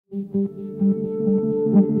Я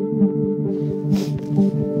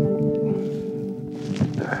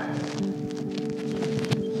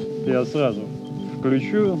сразу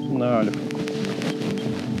включу на альфа.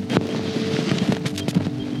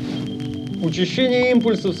 Учащение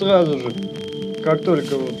импульсов сразу же, как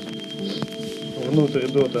только вот внутрь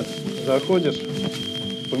дота заходишь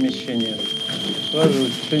в помещение, сразу же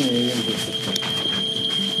учащение импульсов.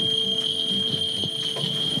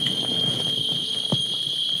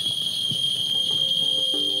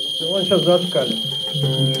 Он сейчас зашкалит.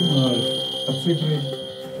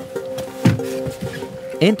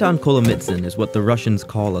 Anton Kolomitsyn is what the Russians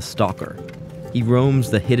call a stalker. He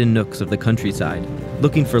roams the hidden nooks of the countryside,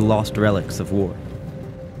 looking for lost relics of war.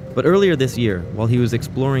 But earlier this year, while he was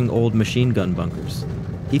exploring old machine gun bunkers,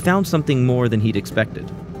 he found something more than he'd expected.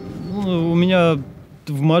 У меня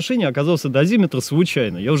в машине оказался дозиметр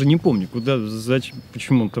случайно. Я уже не помню, куда, зачем,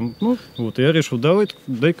 почему он там. Ну, вот, я решил,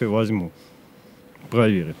 дай-ка возьму.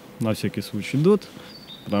 Проверю. На всякий случай дот,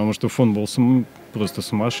 потому что фон был просто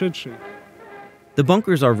сумасшедший. The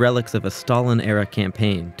bunkers are relics of a Stalin-era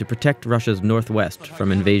campaign to protect Russia's northwest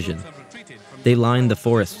from invasion. They line the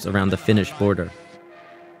forests around the Finnish border.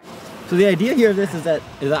 So the idea here of this is that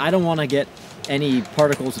I don't want to get any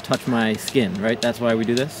particles to touch my skin, right? That's why we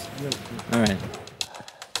do this? Yes. All right.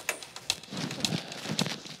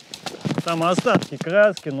 Там остатки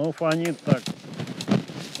краски, но фонит так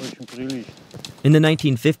очень прилично. In the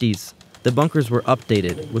 1950s, the bunkers were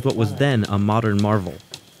updated with what was then a modern marvel,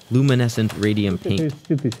 luminescent radium paint,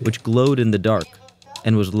 which glowed in the dark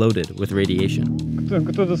and was loaded with radiation.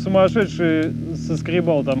 Кто-то сумасшедший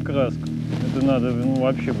соскребал там краску. Это надо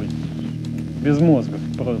вообще быть без мозга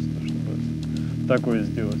просто, чтобы такое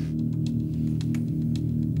сделать.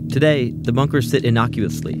 Today, the bunkers sit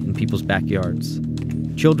innocuously in people's backyards.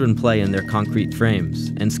 Children play in their concrete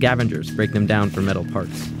frames, and scavengers break them down for metal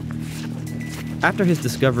parts. After his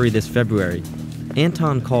discovery this February,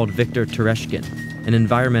 Anton called Viktor Tereshkin, an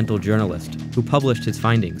environmental journalist who published his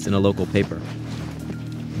findings in a local paper.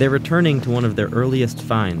 They're returning to one of their earliest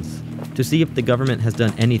finds to see if the government has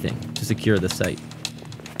done anything to secure the site.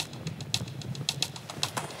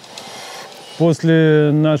 После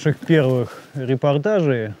наших первых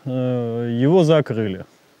репортажей его закрыли.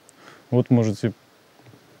 Вот можете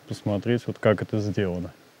посмотреть, вот как это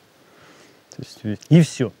сделано. То есть, и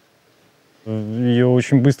все. Ее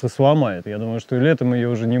очень быстро сломает. Я думаю, что летом ее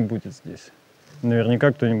уже не будет здесь.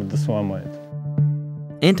 Наверняка кто-нибудь досломает.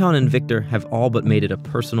 Anton and Victor have all but made it a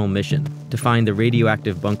personal mission to find the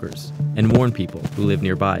radioactive bunkers and warn people who live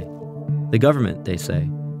nearby. The government, they say,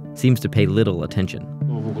 seems to pay little attention.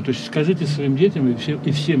 То есть скажите своим детям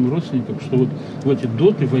и всем родственникам, что вот в эти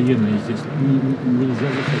доты военные здесь нельзя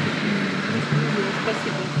заходить.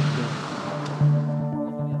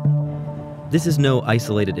 This is no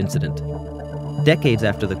isolated incident. Decades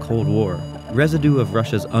after the Cold War, residue of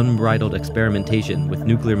Russia's unbridled experimentation with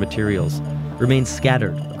nuclear materials remains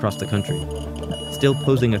scattered across the country, still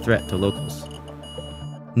posing a threat to locals.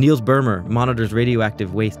 Niels Bermer monitors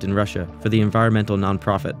radioactive waste in Russia for the environmental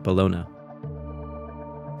nonprofit Bologna.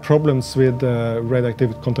 Problems with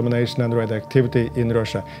radioactive contamination and radioactivity in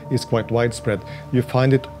Russia is quite widespread. You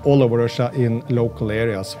find it all over Russia in local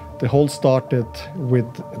areas. The whole started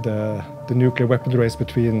with the nuclear weapon race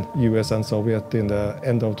between US and Soviet in the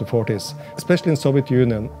end of the 40s. Especially in Soviet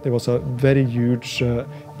Union, there was a very huge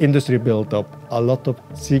industry built up, a lot of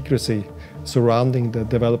secrecy surrounding the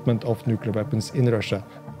development of nuclear weapons in Russia.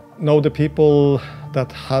 Now the people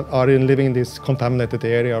that are living in this contaminated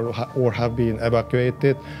area or have been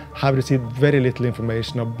evacuated have received very little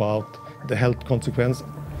information about the health consequence.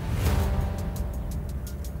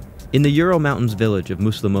 In the Ural Mountains village of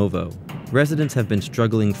Muslimovo, residents have been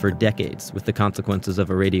struggling for decades with the consequences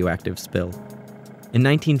of a radioactive spill. In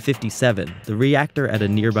 1957, the reactor at a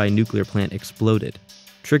nearby nuclear plant exploded,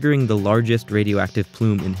 triggering the largest radioactive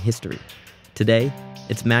plume in history. Today,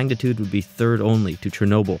 its magnitude would be third only to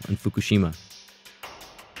Chernobyl and Fukushima.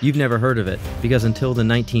 You've never heard of it because until the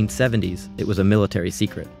 1970s, it was a military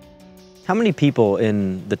secret. How many people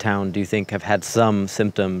in the town do you think have had some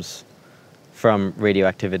symptoms from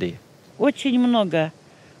radioactivity? Очень много.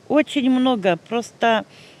 Очень много. Просто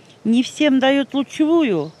не всем дают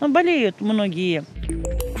лучевую, но болеют многие.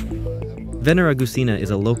 Venera Gusina is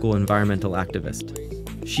a local environmental activist.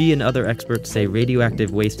 She and other experts say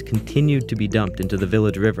radioactive waste continued to be dumped into the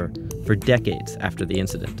village river for decades after the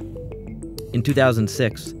incident. In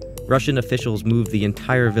 2006, Russian officials moved the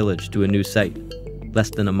entire village to a new site,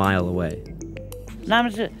 less than a mile away.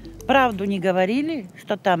 Нам же правду не говорили,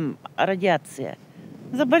 что там радиация.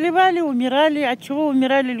 Заболевали, умирали, от чего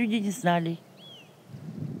умирали, люди не знали.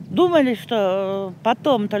 Думали, что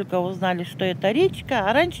потом только узнали, что это речка,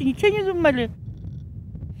 а раньше ничего не думали.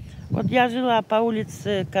 Вот я жила по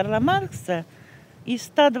улице Карла Маркса, из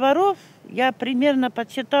 100 дворов я примерно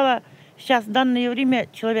подсчитала, сейчас в данное время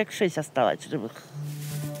человек 6 осталось живых.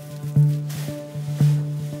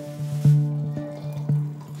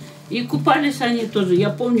 И купались они тоже. Я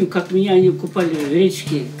помню, как меня они купали в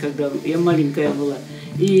речке, когда я маленькая была.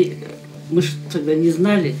 И мы же тогда не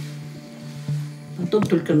знали. Потом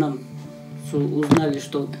только нам узнали,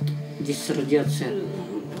 что здесь радиация.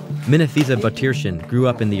 Minafisa Batirshin grew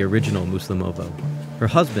up in the original Muslimovo. Her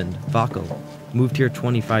husband, Vakil, moved here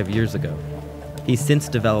 25 years ago. He's since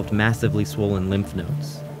developed massively swollen lymph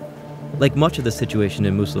nodes. Like much of the situation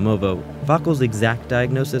in Muslimovo, Vakil's exact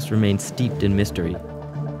diagnosis remains steeped in mystery.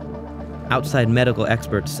 Outside medical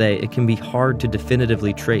experts say it can be hard to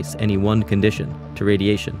definitively trace any one condition to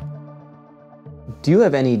radiation. Do you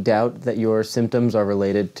have any doubt that your symptoms are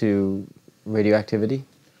related to radioactivity?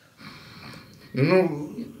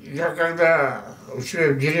 Ну, я когда у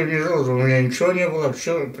себя в деревне жил, у меня ничего не было,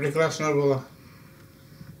 все прекрасно было.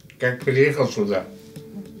 Как приехал сюда,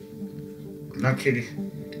 начали.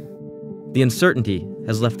 The uncertainty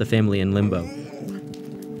has left the family in limbo.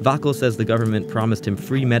 Vakil says the government promised him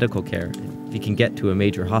free medical care if he can get to a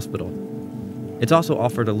major hospital. It's also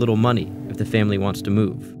offered a little money if the family wants to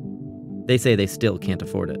move. They say they still can't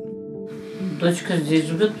afford it. Дочка здесь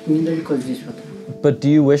живет, недалеко здесь вот. But do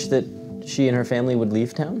you wish that she and her family would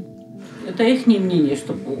leave town? Это их мнение,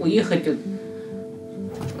 чтобы уехать.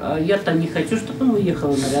 А я-то не хочу, чтобы она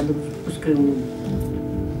уехала, она рядом, пускай